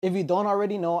If you don't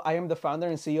already know, I am the founder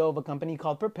and CEO of a company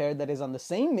called Prepare that is on the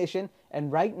same mission.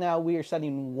 And right now we are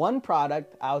selling one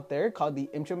product out there called the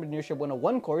Entrepreneurship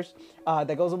 101 course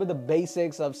that goes over the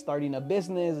basics of starting a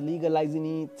business,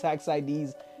 legalizing it, tax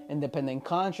IDs, independent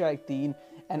contracting.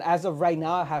 And as of right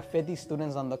now, I have 50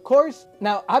 students on the course.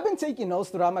 Now, I've been taking notes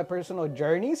throughout my personal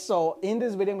journey. So in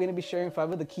this video, I'm going to be sharing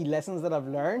 5 of the key lessons that I've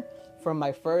learned from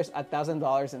my first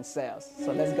 $1,000 in sales.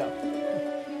 So let's go.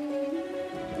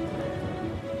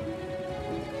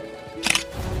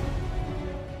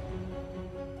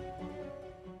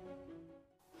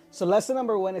 So lesson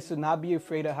number 1 is to not be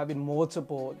afraid of having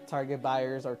multiple target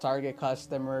buyers or target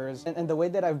customers. And the way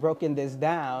that I've broken this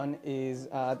down is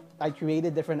I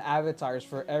created different avatars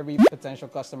for every potential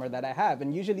customer that I have.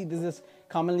 And usually this is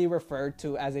commonly referred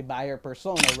to as a buyer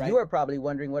persona, right? You are probably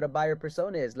wondering what a buyer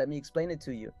persona is. Let me explain it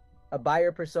to you. A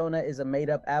buyer persona is a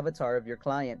made-up avatar of your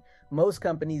client. Most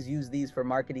companies use these for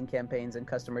marketing campaigns and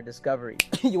customer discovery.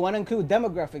 You want to include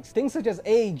demographics, things such as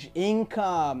age,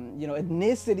 income,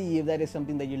 ethnicity, if that is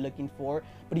something that you're looking for.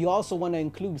 But you also want to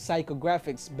include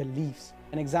psychographics, beliefs.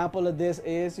 An example of this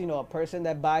is, a person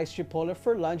that buys Chipotle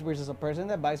for lunch versus a person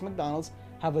that buys McDonald's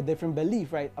have a different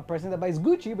belief, right? A person that buys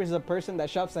Gucci versus a person that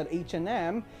shops at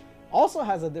H&M also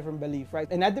has a different belief, right?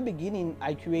 And at the beginning,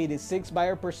 I created 6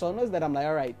 buyer personas that I'm like,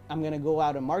 all right, I'm gonna go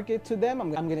out and market to them.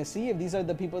 I'm gonna see if these are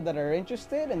the people that are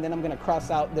interested, and then I'm gonna cross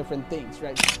out different things,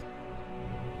 right?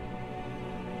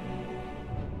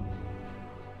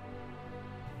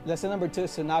 Lesson number 2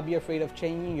 is to not be afraid of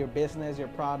changing your business, your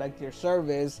product, your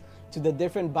service to the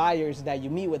different buyers that you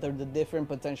meet with or the different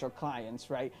potential clients,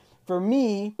 right? For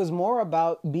me, it was more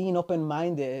about being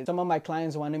open-minded. Some of my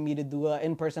clients wanted me to do an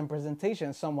in-person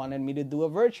presentation. Some wanted me to do a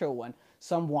virtual one.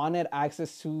 Some wanted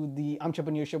access to the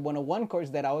Entrepreneurship 101 course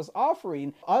that I was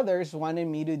offering. Others wanted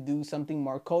me to do something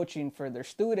more coaching for their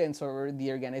students or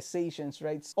the organizations,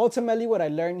 right? Ultimately, what I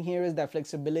learned here is that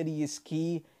flexibility is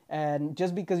key. And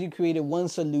just because you created one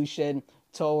solution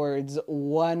towards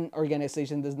one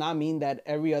organization does not mean that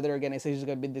every other organization is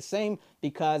going to be the same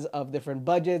because of different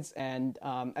budgets. And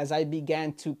as I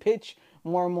began to pitch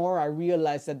more and more, I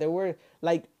realized that there were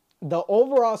the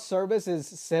overall service is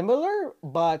similar,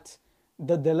 but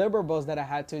the deliverables that I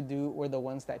had to do were the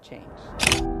ones that changed.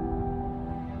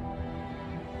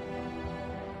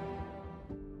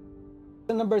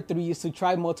 Number 3 is to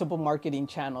try multiple marketing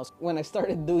channels. When I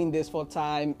started doing this full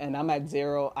time and I'm at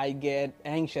 0, I get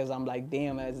anxious. I'm like,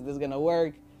 damn, is this gonna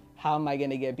work? How am I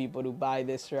gonna get people to buy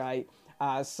this, right?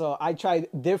 So I tried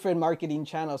different marketing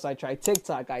channels. I tried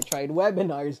TikTok, I tried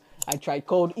webinars, I tried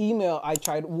cold email, I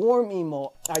tried warm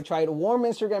email, I tried warm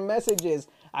Instagram messages,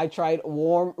 I tried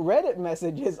warm Reddit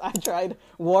messages, I tried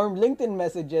warm LinkedIn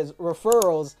messages,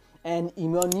 referrals, and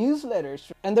email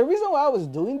newsletters. And the reason why I was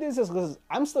doing this is because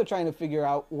I'm still trying to figure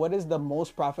out what is the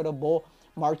most profitable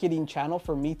marketing channel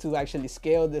for me to actually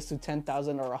scale this to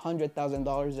 $10,000 or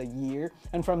 $100,000 a year.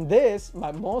 And from this,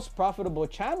 my most profitable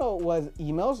channel was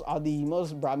emails. All the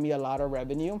emails brought me a lot of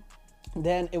revenue.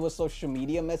 Then it was social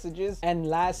media messages. And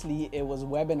lastly, it was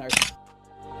webinars.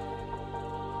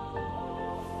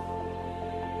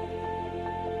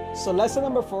 So lesson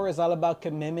number 4 is all about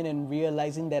commitment and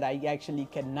realizing that I actually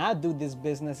cannot do this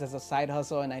business as a side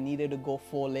hustle and I needed to go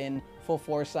full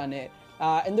force on it.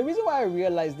 And the reason why I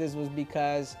realized this was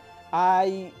because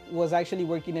I was actually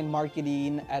working in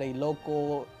marketing at a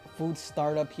local food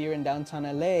startup here in downtown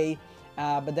LA.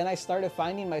 But then I started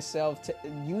finding myself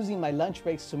using my lunch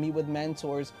breaks to meet with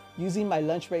mentors, using my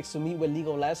lunch breaks to meet with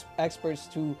legal experts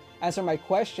to answer my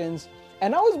questions.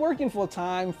 And I was working full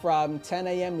time from 10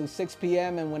 a.m. to 6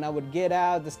 p.m. And when I would get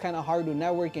out, it's kind of hard to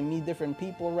network and meet different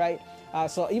people, right?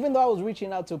 So even though I was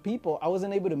reaching out to people, I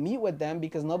wasn't able to meet with them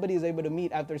because nobody is able to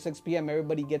meet after 6 p.m.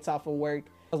 Everybody gets off of work.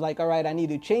 I was like, all right, I need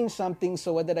to change something.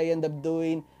 So what did I end up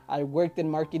doing? I worked in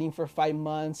marketing for 5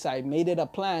 months. I made it a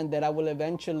plan that I will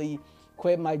eventually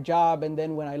quit my job. And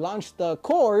then when I launched the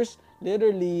course,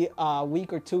 literally a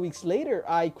week or 2 weeks later,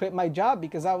 I quit my job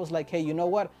because I was like, hey, you know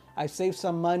what? I saved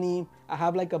some money. I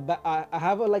have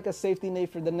a safety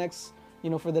net for the next,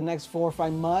 for the next 4 or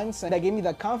 5 months. And that gave me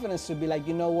the confidence to be like,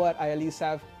 you know what? I at least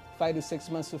have 5 to 6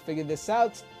 months to figure this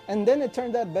out. And then it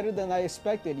turned out better than I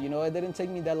expected. It didn't take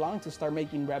me that long to start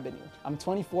making revenue. I'm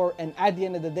 24. And at the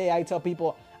end of the day, I tell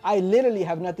people, I literally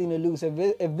have nothing to lose.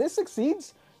 If this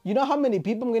succeeds, you know how many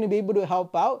people I'm going to be able to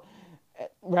help out,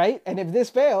 right? And if this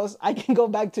fails, I can go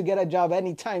back to get a job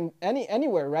anytime,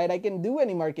 anywhere, right? I can do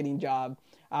any marketing job.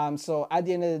 So at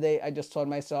the end of the day, I just told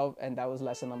myself, and that was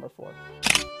lesson number 4.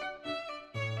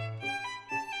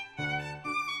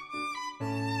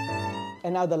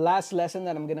 And now the last lesson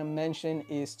that I'm gonna mention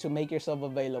is to make yourself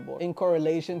available. In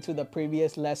correlation to the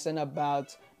previous lesson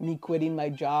about me quitting my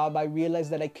job, I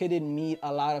realized that I couldn't meet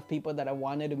a lot of people that I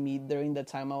wanted to meet during the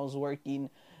time I was working.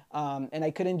 And I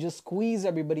couldn't just squeeze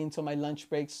everybody into my lunch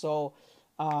break. So,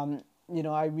 you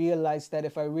know, I realized that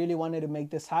if I really wanted to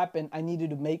make this happen, I needed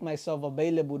to make myself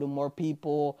available to more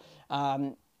people.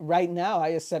 Right now, I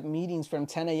accept meetings from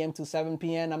 10 a.m. to 7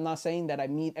 p.m. I'm not saying that I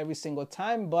meet every single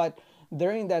time, but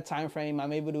during that time frame,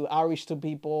 I'm able to outreach to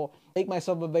people, make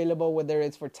myself available, whether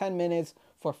it's for 10 minutes,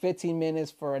 for 15 minutes,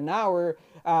 for an hour,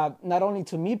 not only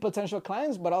to meet potential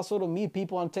clients, but also to meet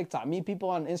people on TikTok, meet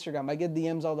people on Instagram. I get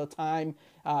DMs all the time,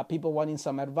 people wanting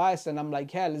some advice, and I'm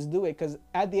like, yeah, let's do it. Because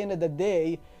at the end of the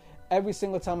day, every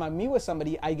single time I meet with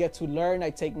somebody, I get to learn, I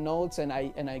take notes, and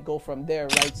I go from there,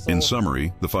 right? So, in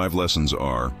summary, the 5 lessons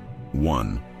are: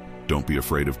 1. Don't be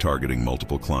afraid of targeting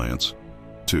multiple clients.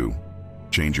 2.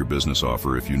 Change your business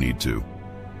offer if you need to.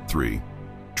 3.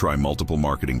 Try multiple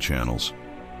marketing channels.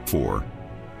 4.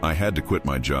 I had to quit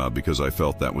my job because I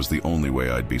felt that was the only way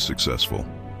I'd be successful.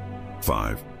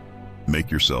 5.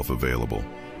 Make yourself available.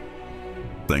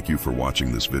 Thank you for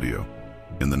watching this video.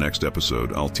 In the next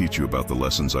episode, I'll teach you about the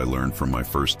lessons I learned from my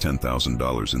first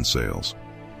 $10,000 in sales.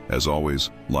 As always,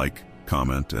 like,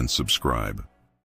 comment, and subscribe.